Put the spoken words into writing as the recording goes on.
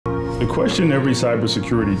The question every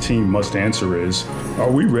cybersecurity team must answer is, are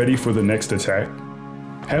we ready for the next attack?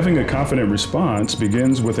 Having a confident response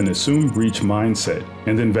begins with an assume breach mindset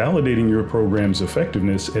and then validating your program's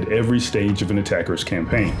effectiveness at every stage of an attacker's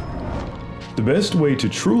campaign. The best way to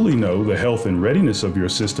truly know the health and readiness of your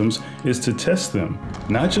systems is to test them,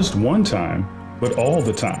 not just one time, but all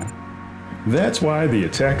the time. That's why the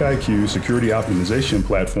AttackIQ Security Optimization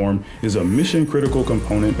Platform is a mission-critical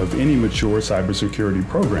component of any mature cybersecurity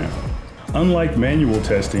program. Unlike manual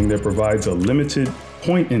testing that provides a limited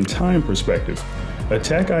point-in-time perspective,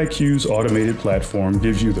 AttackIQ's automated platform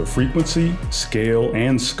gives you the frequency, scale,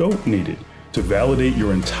 and scope needed to validate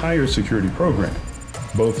your entire security program,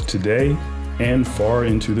 both today and far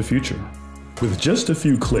into the future. With just a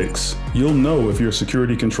few clicks, you'll know if your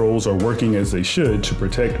security controls are working as they should to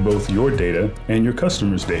protect both your data and your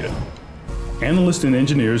customers' data. Analysts and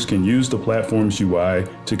engineers can use the platform's UI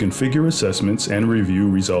to configure assessments and review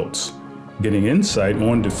results, getting insight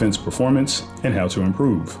on defense performance and how to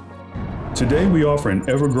improve. Today, we offer an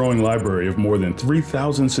ever-growing library of more than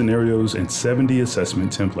 3,000 scenarios and 70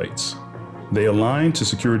 assessment templates. They align to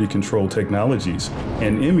security control technologies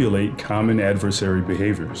and emulate common adversary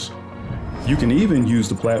behaviors. You can even use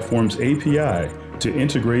the platform's API to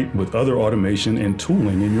integrate with other automation and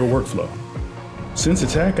tooling in your workflow. Since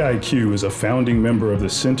AttackIQ is a founding member of the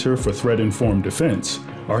Center for Threat-Informed Defense,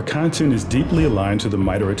 our content is deeply aligned to the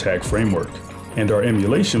MITRE ATT&CK framework, and our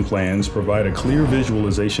emulation plans provide a clear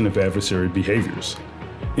visualization of adversary behaviors.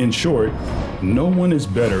 In short, no one is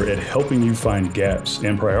better at helping you find gaps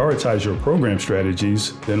and prioritize your program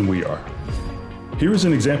strategies than we are. Here is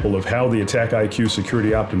an example of how the AttackIQ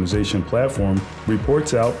Security Optimization Platform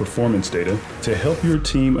reports out performance data to help your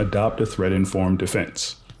team adopt a threat-informed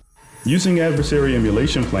defense. Using adversary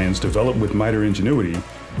emulation plans developed with MITRE Ingenuity,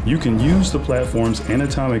 you can use the platform's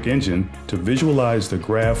anatomic engine to visualize the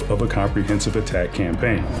graph of a comprehensive attack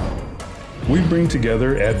campaign. We bring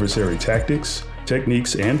together adversary tactics,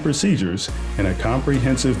 techniques, and procedures in a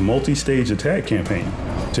comprehensive multi-stage attack campaign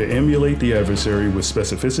to emulate the adversary with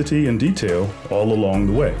specificity and detail all along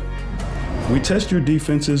the way. We test your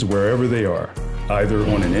defenses wherever they are, either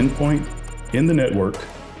on an endpoint, in the network,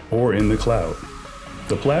 or in the cloud.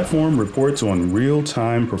 The platform reports on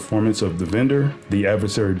real-time performance of the vendor, the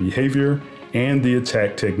adversary behavior, and the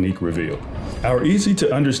attack technique reveal. Our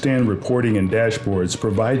easy-to-understand reporting and dashboards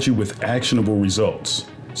provide you with actionable results,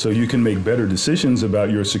 so you can make better decisions about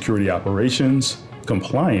your security operations,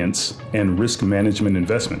 compliance, and risk management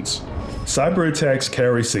investments. Cyber attacks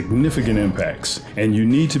carry significant impacts, and you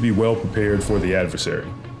need to be well prepared for the adversary.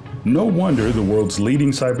 No wonder the world's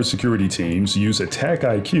leading cybersecurity teams use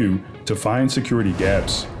AttackIQ to find security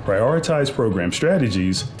gaps, prioritize program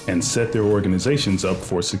strategies, and set their organizations up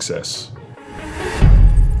for success.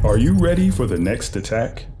 Are you ready for the next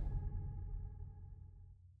attack?